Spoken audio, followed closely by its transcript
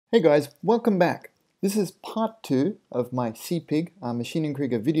Hey guys, welcome back. This is part 2 of my Seapig Maschinen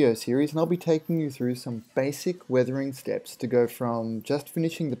Krieger video series, and I'll be taking you through some basic weathering steps to go from just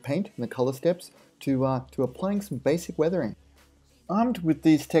finishing the paint and the color steps to applying some basic weathering. Armed with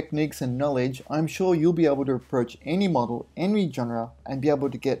these techniques and knowledge, I'm sure you'll be able to approach any model, any genre, and be able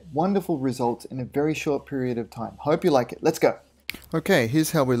to get wonderful results in a very short period of time. Hope you like it. Let's go. Okay,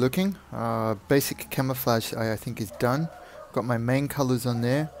 here's how we're looking. Basic camouflage I think is done. Got my main colors on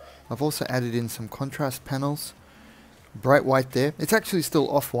there. I've also added in some contrast panels. Bright white there. It's actually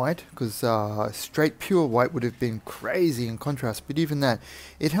still off-white because straight pure white would have been crazy in contrast, but even that,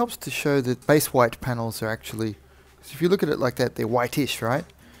 it helps to show that base white panels are actually, because if you look at it like that, they're whitish, right?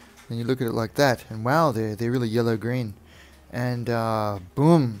 And you look at it like that, and wow, they're really yellow-green. And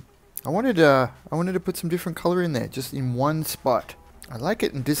boom. I wanted to put some different color in there, just in one spot. I like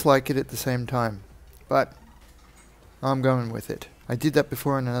it and dislike it at the same time, but I'm going with it. I did that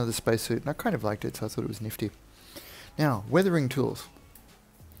before in another spacesuit, and I kind of liked it, so I thought it was nifty. Now, weathering tools.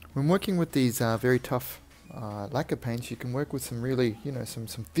 When working with these very tough lacquer paints, you can work with some really, some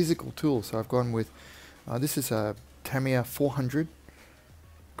physical tools. So I've gone with, this is a Tamiya 400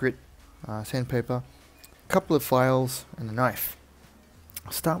 grit sandpaper, a couple of files, and a knife.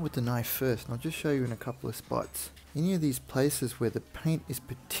 I'll start with the knife first, and I'll just show you in a couple of spots. Any of these places where the paint is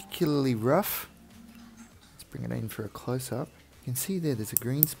particularly rough, let's bring it in for a close-up. You can see there's a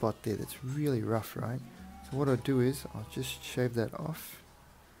green spot there that's really rough, right? So what I'll do is, I'll just shave that off,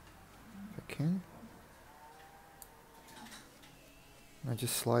 if I can. And I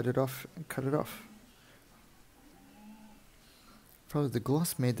just slide it off and cut it off. Probably the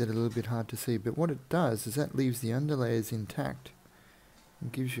gloss made that a little bit hard to see, but what it does is that leaves the underlayers intact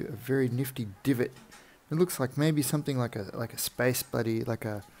and gives you a very nifty divot. It looks like maybe something like a space buddy, like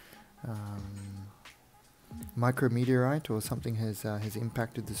a micrometeorite or something has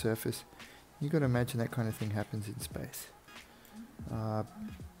impacted the surface. You've got to imagine that kind of thing happens in space. There's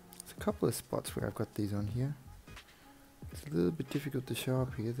a couple of spots where I've got these on here. It's a little bit difficult to show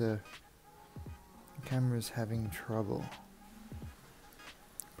up here. The camera's having trouble.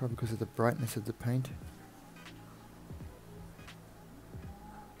 Probably because of the brightness of the paint.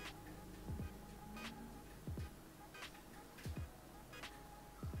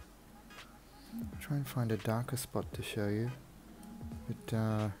 Try and find a darker spot to show you,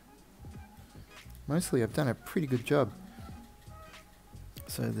 but mostly I've done a pretty good job.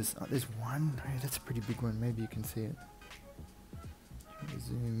 So there's one, oh, that's a pretty big one, maybe you can see it.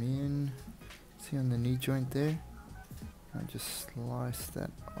 Zoom in, see on the knee joint there, I just slice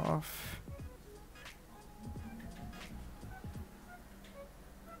that off.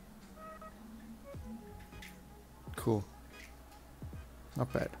 Cool,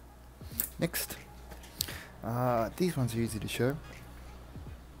 not bad. Next. These ones are easy to show.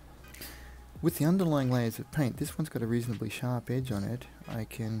 With the underlying layers of paint, this one's got a reasonably sharp edge on it. I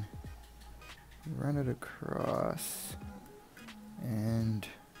can run it across and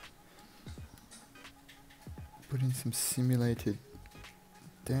put in some simulated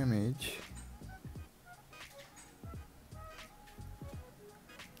damage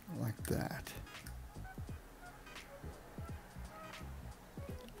like that.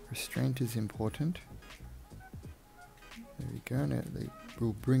 Restraint is important. There we go. Now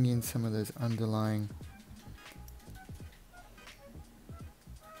we'll bring in some of those underlying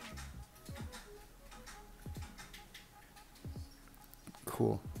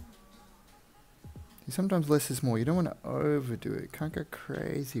cool. See, sometimes less is more. You don't want to overdo it. Can't go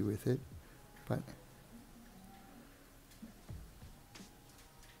crazy with it, but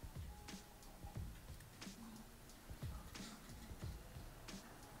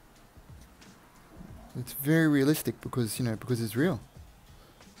it's very realistic because, because it's real.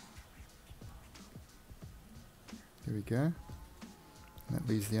 There we go. And that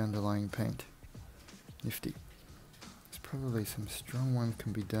leaves the underlying paint. Nifty. There's probably some strong ones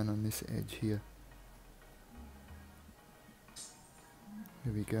can be done on this edge here.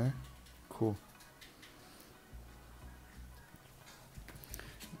 There we go. Cool.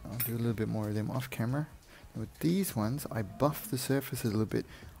 I'll do a little bit more of them off camera. And with these ones, I buff the surface a little bit.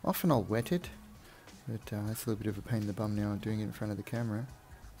 Often I'll wet it. But that's a little bit of a pain in the bum now. I'm doing it in front of the camera.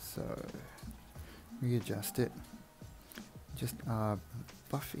 So, readjust it. Just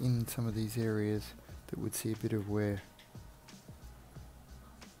buff in some of these areas that would see a bit of wear.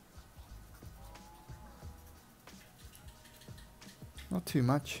 Not too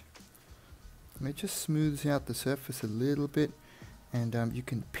much. I mean, it just smooths out the surface a little bit. And you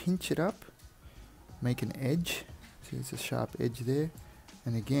can pinch it up. Make an edge. See, there's a sharp edge there.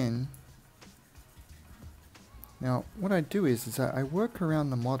 And again, Now what I do is I work around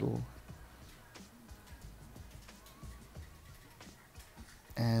the model,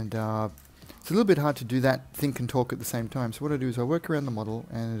 and it's a little bit hard to do that, think and talk at the same time. So what I do is I work around the model,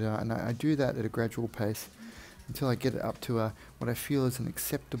 and I do that at a gradual pace until I get it up to what I feel is an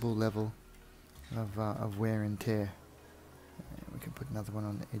acceptable level of wear and tear. And we can put another one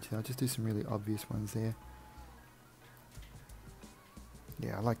on the edge there. I'll just do some really obvious ones there.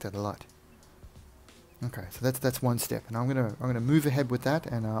 Yeah, I like that a lot. Okay, so that's one step, and I'm gonna move ahead with that,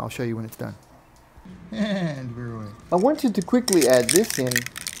 and I'll show you when it's done. And we're away. I wanted to quickly add this in.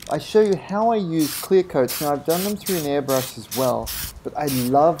 I show you how I use clear coats. Now I've done them through an airbrush as well, but I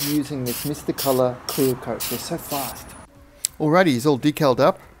love using this Mr. Color clear coat. They're so fast. Alrighty, it's all decaled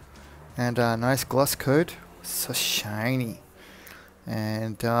up, and a nice gloss coat, so shiny,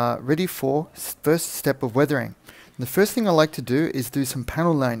 and ready for first step of weathering. And the first thing I like to do is do some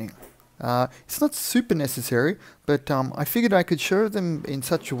panel lining. It's not super necessary, but I figured I could show them in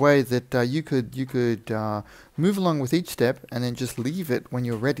such a way that you could move along with each step and then just leave it when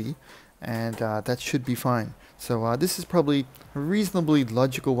you're ready, and that should be fine. So this is probably a reasonably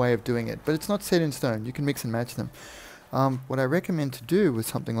logical way of doing it, but it's not set in stone. You can mix and match them. What I recommend to do with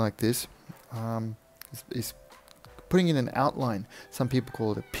something like this is putting in an outline. Some people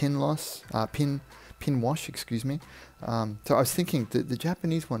call it a pin wash, excuse me. So I was thinking the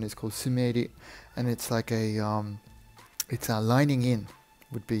Japanese one is called sumeri, and it's like it's lining in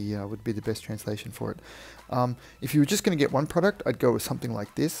would be the best translation for it. If you were just going to get one product, I'd go with something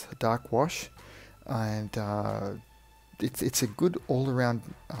like this, a dark wash, and it's a good all-around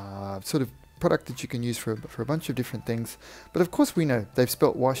sort of product that you can use for a bunch of different things. But of course we know they've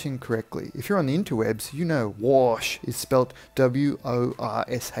spelt washing correctly. If you're on the interwebs, you know wash is spelt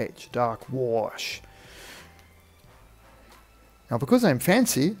W-O-R-S-H, dark wash. Now because I'm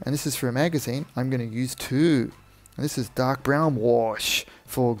fancy, and this is for a magazine, I'm going to use two. And this is dark brown wash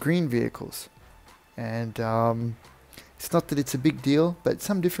for green vehicles. And it's not that it's a big deal, but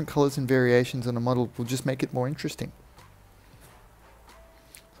some different colors and variations on a model will just make it more interesting.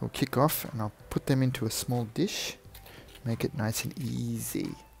 So I'll kick off, and I'll put them into a small dish. Make it nice and easy.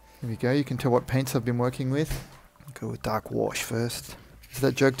 There we go, you can tell what paints I've been working with. I'll go with dark wash first. Is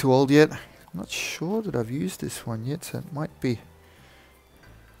that joke too old yet? I'm not sure that I've used this one yet, so it might be.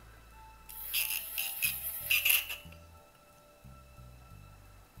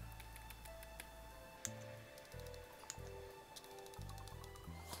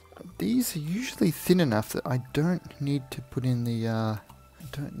 These are usually thin enough that I don't need to put in the,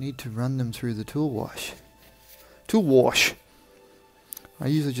 don't need to run them through the tool wash. Tool wash! I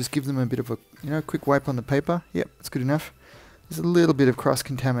usually just give them a bit of a, quick wipe on the paper. Yep, that's good enough. There's a little bit of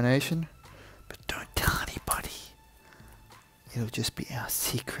cross-contamination, but don't tell anybody. It'll just be our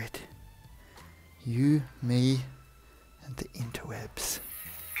secret. You, me, and the interwebs.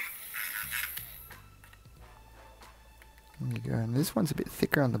 There you go, and this one's a bit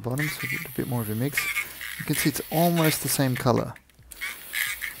thicker on the bottom, so a bit more of a mix. You can see it's almost the same color.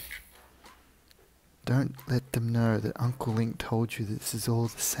 Don't let them know that Uncle Link told you that this is all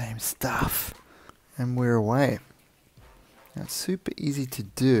the same stuff. And we're away. Now it's super easy to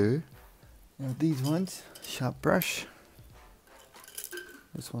do. Now these ones, sharp brush.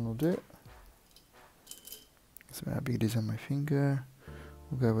 This one will do. So how big it is on my finger.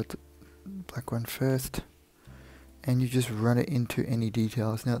 We'll go with the black one first. And you just run it into any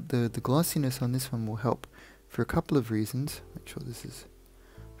details. Now the glossiness on this one will help for a couple of reasons. Make sure this is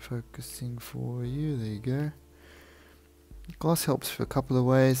focusing for you. There you go. Gloss helps for a couple of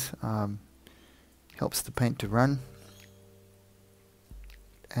ways. Helps the paint to run,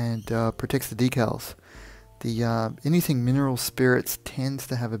 and protects the decals. The anything mineral spirits tends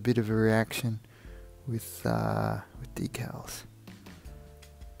to have a bit of a reaction with decals.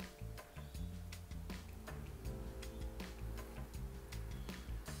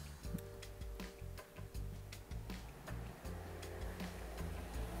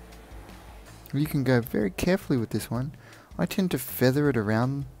 You can go very carefully with this one. I tend to feather it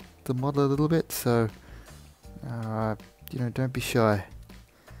around the model a little bit, so don't be shy.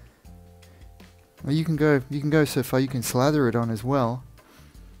 Well, you can go so far. You can slather it on as well,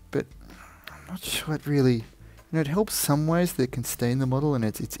 but I'm not sure it really. It helps some ways that it can stain the model, and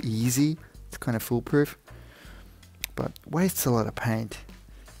it's easy. It's kind of foolproof, but wastes a lot of paint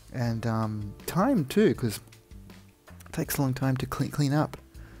and time too, because it takes a long time to clean up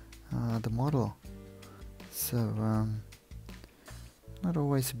the model. So not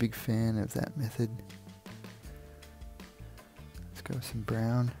always a big fan of that method. Let's go with some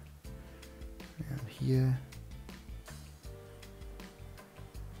brown around here.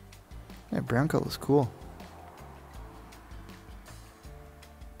 Yeah, brown color's cool.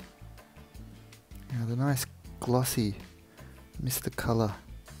 Now the nice glossy Mr. Colour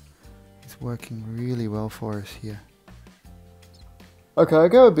is working really well for us here. Okay, I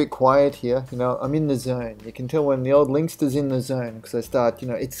go a bit quiet here, you know, I'm in the zone. You can tell when the old Linkster's in the zone because I start, you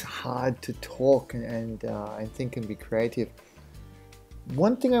know, it's hard to talk and think and be creative.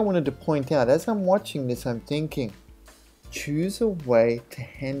 One thing I wanted to point out, as I'm watching this, I'm thinking, choose a way to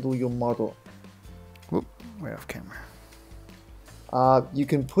handle your model. Whoop, way off camera. You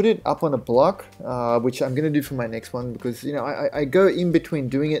can put it up on a block, which I'm going to do for my next one because, you know, I go in between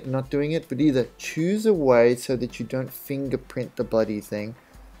doing it and not doing it, but either choose a way so that you don't fingerprint the bloody thing,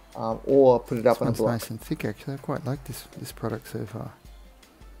 or put it up on a block. It's nice and thick actually. I quite like this product so far.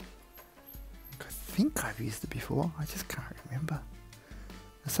 I think I've used it before, I just can't remember.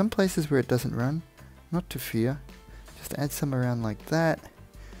 There's some places where it doesn't run, not to fear. Just add some around like that,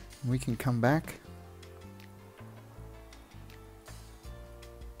 and we can come back.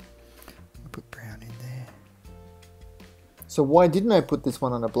 Put brown in there. So why didn't I put this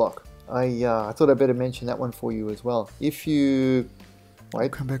one on a block? I thought I'd better mention that one for you as well. If you... I'll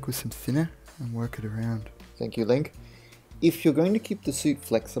come back with some thinner and work it around. Thank you, Link. If you're going to keep the suit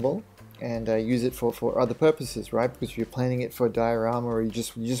flexible and use it for other purposes, right? Because you're planning it for a diorama or you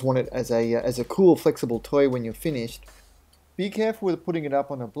just want it as a cool flexible toy when you're finished, be careful with putting it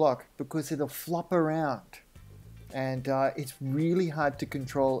up on a block because it'll flop around. And it's really hard to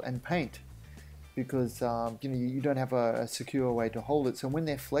control and paint, because you know, you don't have a secure way to hold it. So when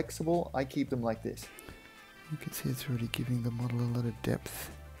they're flexible, I keep them like this. You can see it's already giving the model a lot of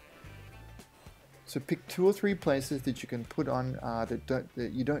depth. So pick 2 or 3 places that you can put on that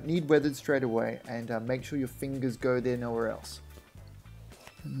you don't need weathered straight away, and make sure your fingers go there, nowhere else.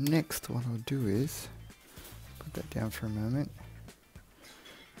 Next, what I'll do is put that down for a moment,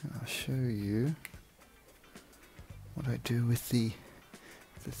 and I'll show you what I do with the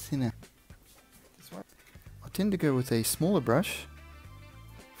thinner. I tend to go with a smaller brush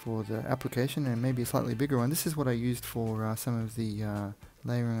for the application and maybe a slightly bigger one. This is what I used for some of the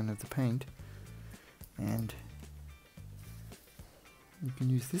layering of the paint, and you can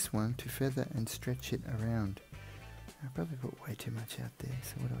use this one to feather and stretch it around. I probably put way too much out there,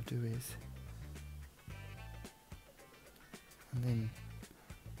 so what I'll do is, and then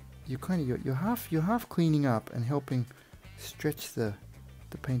you're half cleaning up and helping stretch the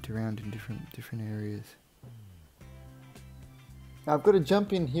paint around in different areas. Now I've got to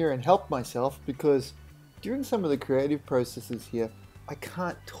jump in here and help myself, because during some of the creative processes here, I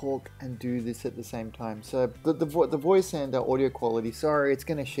can't talk and do this at the same time. So the voice and audio quality, sorry, it's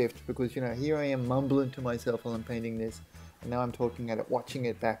going to shift, because, you know, here I am mumbling to myself while I'm painting this, and now I'm talking at it, watching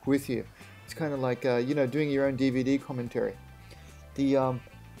it back with you. It's kind of like you know, doing your own DVD commentary.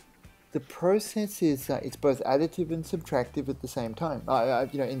 The process is it's both additive and subtractive at the same time.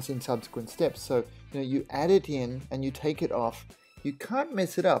 You know, in subsequent steps. So, you know, you add it in and you take it off. You can't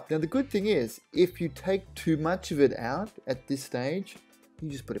mess it up. Now the good thing is, if you take too much of it out at this stage, you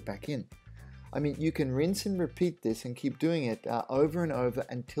just put it back in. I mean, you can rinse and repeat this and keep doing it over and over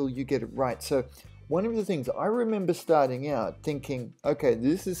until you get it right. So one of the things I remember starting out thinking, okay,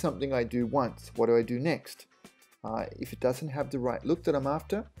 this is something I do once. What do I do next? If it doesn't have the right look that I'm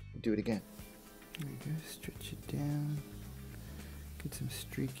after, do it again. There we go, stretch it down. Get some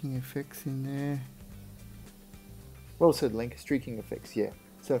streaking effects in there. Well said, Link, streaking effects, yeah.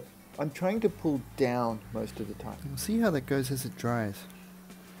 So I'm trying to pull down most of the time. We'll see how that goes as it dries.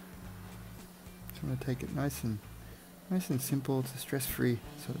 Just want to take it nice and simple. It's a stress-free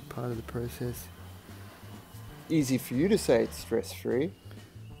sort of part of the process. Easy for you to say it's stress-free.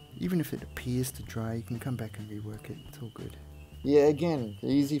 Even if it appears to dry, you can come back and rework it. It's all good. Yeah, again,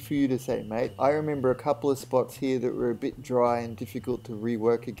 easy for you to say, mate. I remember a couple of spots here that were a bit dry and difficult to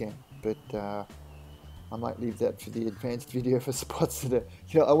rework again, but I might leave that for the advanced video for spots that are,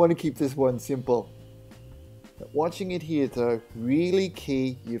 you know, I want to keep this one simple. But watching it here though, really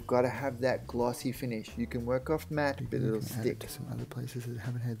key, you've got to have that glossy finish. You can work off matte, but it'll stick. Add it to some other places that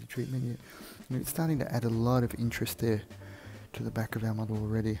haven't had the treatment yet. I mean, it's starting to add a lot of interest there to the back of our model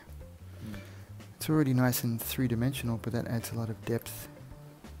already. It's already nice and three-dimensional, but that adds a lot of depth.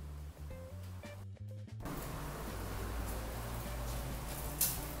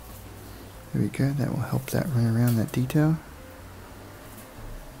 There we go, that will help that run around that detail.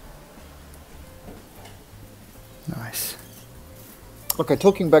 Nice. Okay,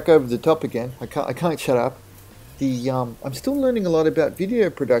 talking back over the top again, I can't shut up. I'm still learning a lot about video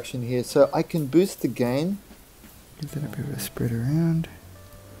production here, so I can boost the gain. Give that a bit of a spread around.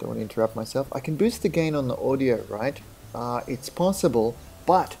 Don't want to interrupt myself. I can boost the gain on the audio, right? It's possible,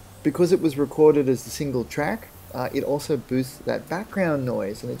 but because it was recorded as a single track, it also boosts that background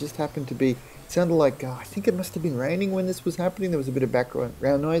noise, and it just happened to be, it sounded like, I think it must have been raining when this was happening. There was a bit of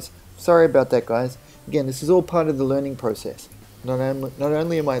background noise. Sorry about that, guys. Again, this is all part of the learning process. Not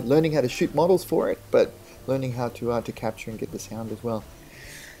only am I learning how to shoot models for it, but learning how to capture and get the sound as well.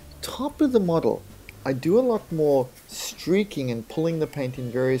 Top of the model, I do a lot more streaking and pulling the paint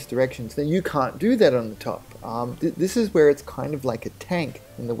in various directions. Now you can't do that on the top. This is where it's kind of like a tank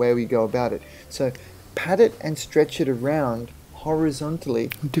in the way we go about it. So pat it and stretch it around horizontally.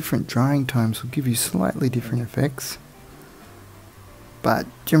 Different drying times will give you slightly different effects, but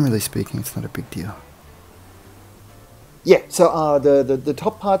generally speaking it's not a big deal. Yeah, so the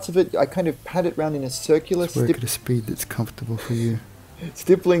top parts of it, I kind of pat it around in a circular Just work at a speed that's comfortable for you.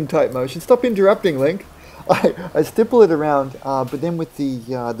 Stippling type motion. Stop interrupting, Link. I stipple it around, but then with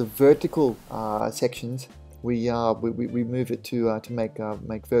the vertical sections, we move it to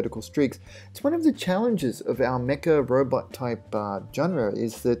make vertical streaks. It's one of the challenges of our mecha robot type genre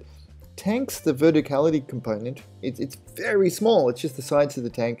is that tanks, the verticality component, it's very small. It's just the sides of the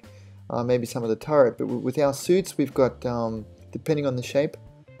tank, maybe some of the turret. But with our suits, we've got, depending on the shape,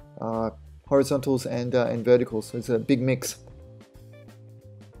 horizontals and verticals. So it's a big mix.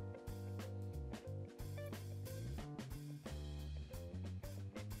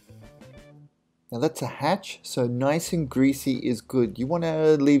 Now that's a hatch, so nice and greasy is good. You want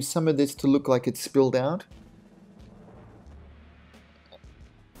to leave some of this to look like it's spilled out.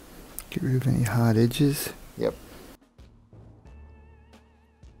 Get rid of any hard edges. Yep.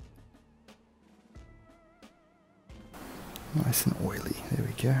 Nice and oily, there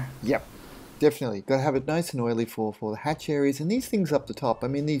we go. Yep, definitely. Got to have it nice and oily for the hatch areas. And these things up the top, I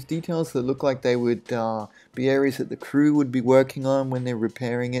mean, these details that look like they would be areas that the crew would be working on when they're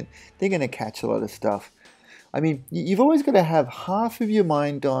repairing it, they're going to catch a lot of stuff. I mean, you've always got to have half of your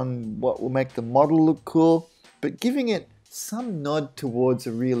mind on what will make the model look cool, but giving it some nod towards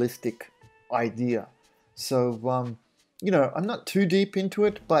a realistic idea. So, you know, I'm not too deep into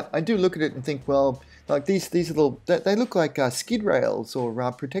it, but I do look at it and think, well, like these little, they look like skid rails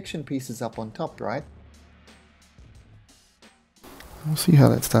or protection pieces up on top, right? We'll see how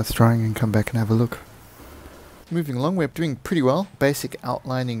that starts drying and come back and have a look. Moving along, we're doing pretty well. Basic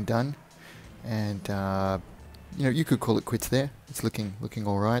outlining done, and you know, you could call it quits there. It's looking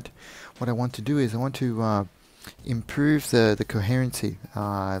all right. What I want to do is I want to improve the coherency,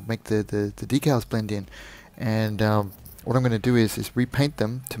 make the decals blend in, and what I'm going to do is repaint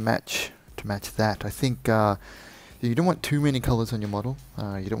them to match that. I think you don't want too many colors on your model.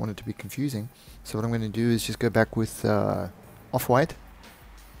 You don't want it to be confusing. So what I'm going to do is just go back with off-white.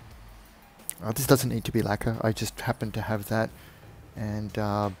 This doesn't need to be lacquer. I just happen to have that, and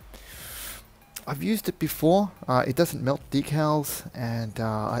I've used it before. It doesn't melt decals, and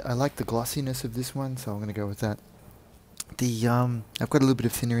I like the glossiness of this one, so I'm going to go with that. I've got a little bit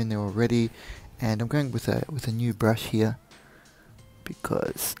of thinner in there already, and I'm going with a new brush here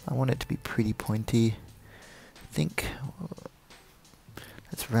because I want it to be pretty pointy. I think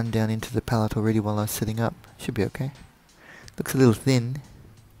let's run down into the palette already while I was setting up. Should be okay. Looks a little thin.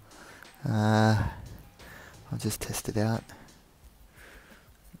 I'll just test it out.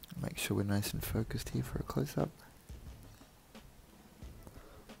 Make sure we're nice and focused here for a close-up.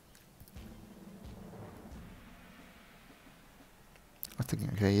 I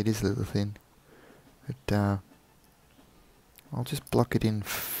think, okay, it is a little thin, but I'll just block it in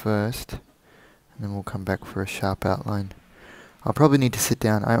first, and then we'll come back for a sharp outline. I'll probably need to sit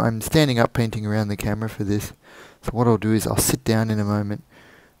down. I'm standing up painting around the camera for this, so what I'll do is I'll sit down in a moment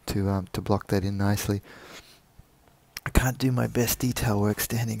to block that in nicely. I can't do my best detail work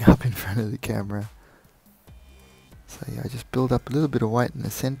standing up in front of the camera. So yeah, I just build up a little bit of white in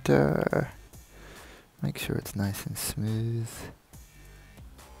the center. Make sure it's nice and smooth.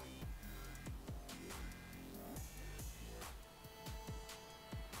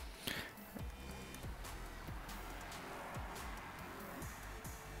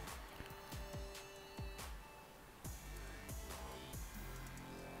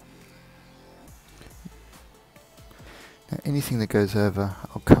 Now, anything that goes over,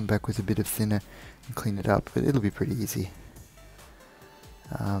 I'll come back with a bit of thinner and clean it up, but it'll be pretty easy.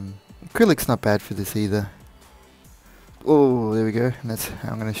 Acrylic's not bad for this either. Oh, there we go, and that's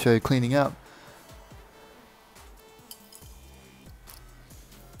how I'm going to show you cleaning up.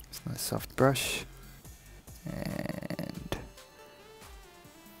 It's a nice soft brush, and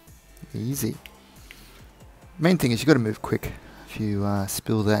easy. Main thing is you've got to move quick. If you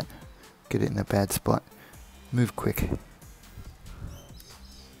spill that, get it in a bad spot, move quick.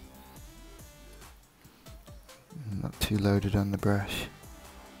 Not too loaded on the brush.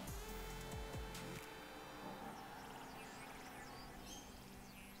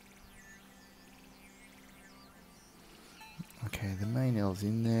 details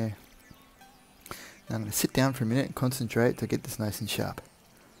in there. Now I'm going to sit down for a minute and concentrate to get this nice and sharp.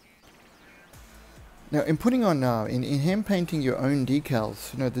 Now in putting on, in hand painting your own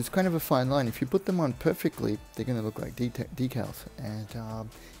decals, you know, there's kind of a fine line. If you put them on perfectly, they're going to look like decals. And,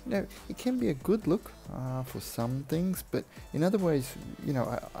 you know, it can be a good look for some things, but in other ways, you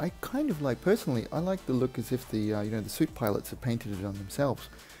know, I kind of like, personally, I like the look as if the, you know, the suit pilots have painted it on themselves,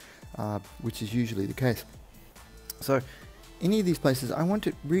 which is usually the case. So, any of these places, I want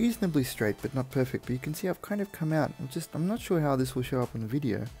it reasonably straight, but not perfect. But you can see I've kind of come out. I'm not sure how this will show up on the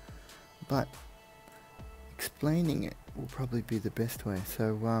video, but explaining it will probably be the best way.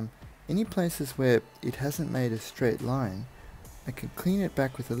 So any places where it hasn't made a straight line, I can clean it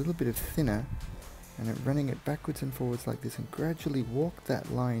back with a little bit of thinner, and running it backwards and forwards like this, and gradually walk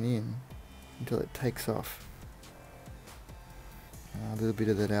that line in until it takes off. A little bit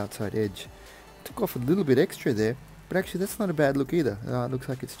of that outside edge. Took off a little bit extra there, but actually that's not a bad look either. It looks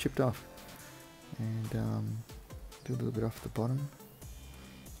like it's chipped off. And do a little bit off the bottom,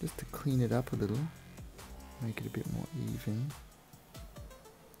 just to clean it up a little. Make it a bit more even.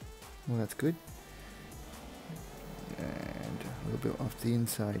 Well, that's good. And a little bit off the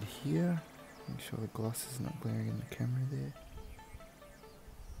inside here. Make sure the gloss is not glaring in the camera there.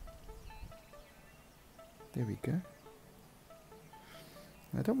 There we go.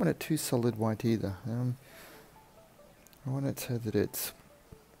 I don't want it too solid white either. I want it so that it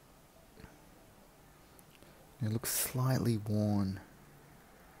looks slightly worn.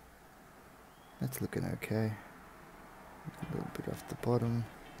 That's looking okay. A little bit off the bottom.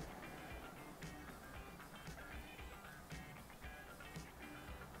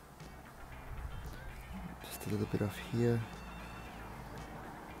 Just a little bit off here.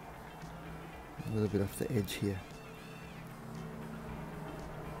 A little bit off the edge here.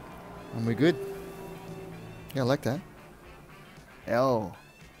 And we're good. Yeah, I like that. L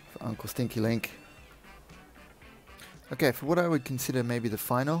for Uncle Stinky Linc. Okay, for what I would consider maybe the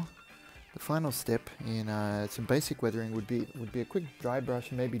final step in some basic weathering would be a quick dry brush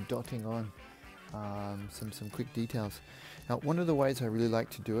and maybe dotting on some quick details. Now, one of the ways I really like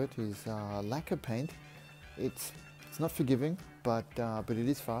to do it is lacquer paint. It's not forgiving, but it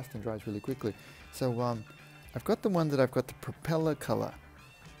is fast and dries really quickly. So I've got the one that I've got the propeller color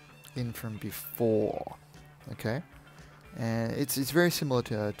in from before. Okay, and it's very similar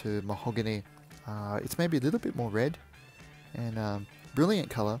to mahogany. It's maybe a little bit more red and brilliant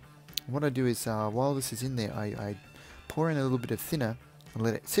color. What I do is, while this is in there, I pour in a little bit of thinner and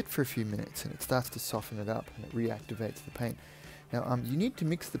let it sit for a few minutes, and it starts to soften it up and it reactivates the paint. Now, you need to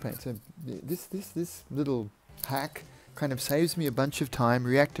mix the paint. So this little hack kind of saves me a bunch of time,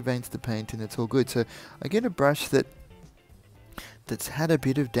 reactivates the paint, and it's all good. So I get a brush that's had a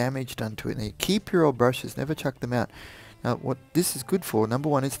bit of damage done to it. Now, you keep your old brushes, never chuck them out. Now, what this is good for, number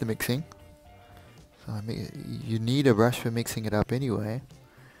one, is the mixing. So you need a brush for mixing it up anyway.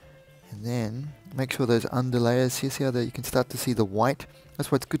 And then make sure those underlayers, see how you can start to see the white. That's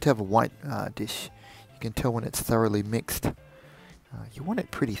why it's good to have a white dish. You can tell when it's thoroughly mixed. You want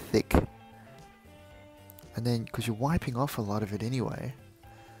it pretty thick. And then, because you're wiping off a lot of it anyway.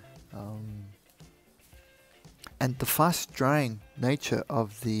 And the fast drying nature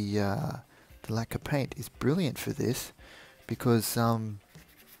of the lacquer paint is brilliant for this, because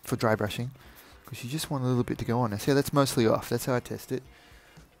for dry brushing, because you just want a little bit to go on. Now, see how that's mostly off. That's how I test it.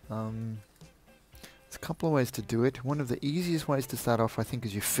 There's a couple of ways to do it. One of the easiest ways to start off, I think,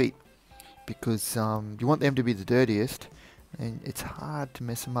 is your feet, because you want them to be the dirtiest, and it's hard to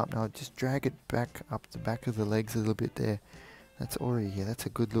mess them up. Now just drag it back up the back of the legs a little bit there. That's already, yeah, that's a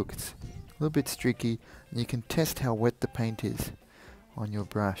good look. It's a little bit streaky, and you can test how wet the paint is on your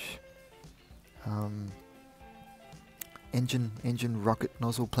brush. Engine rocket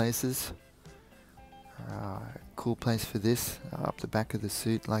nozzle places. Cool place for this, up the back of the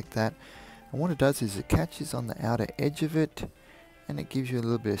suit like that. And what it does is it catches on the outer edge of it, and it gives you a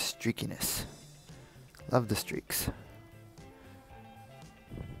little bit of streakiness. Love the streaks.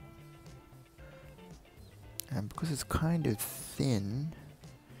 And because it's kind of thin,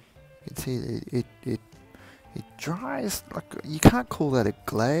 you can see it dries like, you can't call that a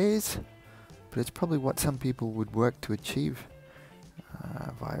glaze, but it's probably what some people would work to achieve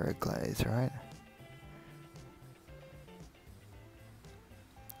via a glaze, right?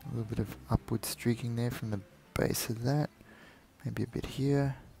 A little bit of upward streaking there from the base of that. Maybe a bit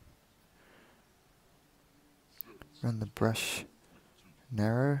here. Run the brush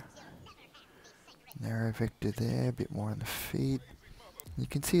narrow. Narrow vector there, a bit more on the feet. You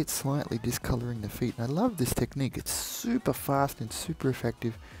can see it's slightly discoloring the feet. And I love this technique. It's super fast and super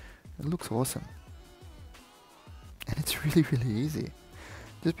effective. It looks awesome. And it's really, really easy.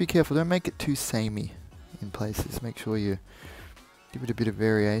 just be careful, don't make it too samey in places. Make sure you give it a bit of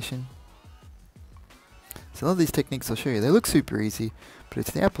variation. So a lot of these techniques I'll show you, they look super easy, but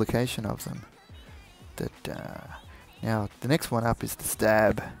it's the application of them that, now the next one up is the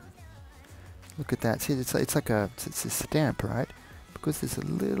stab. Look at that, see it's like it's a stamp, right? Because there's a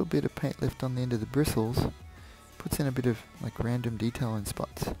little bit of paint left on the end of the bristles, puts in a bit of like random detail in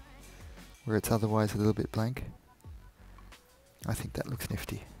spots where it's otherwise a little bit blank. I think that looks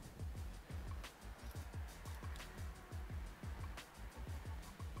nifty.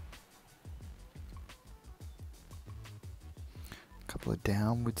 A couple of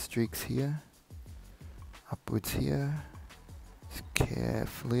downward streaks here, upwards here, just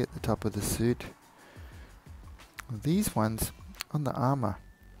carefully at the top of the suit. These ones on the armor,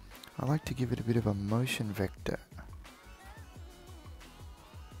 I like to give it a bit of a motion vector.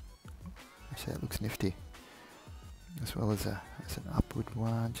 Actually, that looks nifty. As well as an upward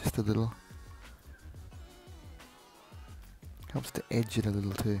one, just a little. Helps to edge it a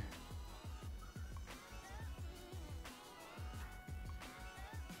little too.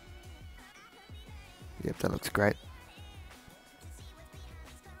 Yep, that looks great.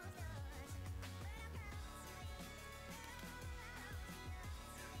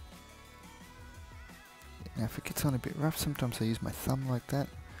 Now if it gets on a bit rough, sometimes I use my thumb like that.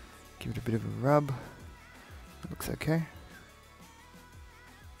 Give it a bit of a rub. It looks okay.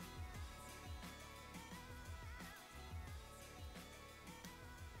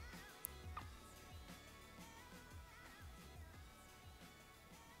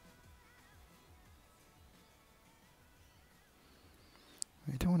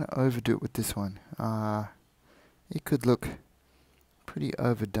 You don't want to overdo it with this one. It could look pretty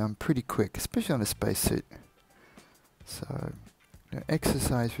overdone pretty quick, especially on a spacesuit. So,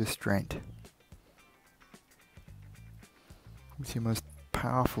 exercise restraint. With your most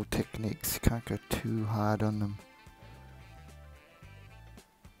powerful techniques, you can't go too hard on them.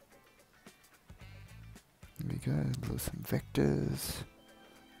 There we go, some vectors.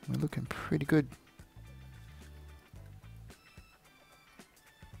 We're looking pretty good.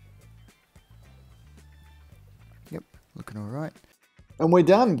 Yep, looking alright. And we're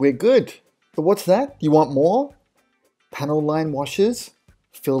done, we're good. But what's that? You want more? Panel line washes,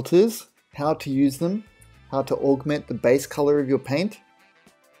 filters, how to use them, how to augment the base color of your paint.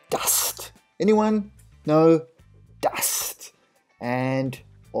 Dust. Anyone? No? Dust. And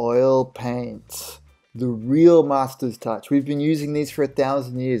oil paints. The real master's touch. We've been using these for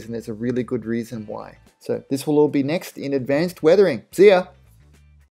 1,000 years and there's a really good reason why. So this will all be next in advanced weathering. See ya!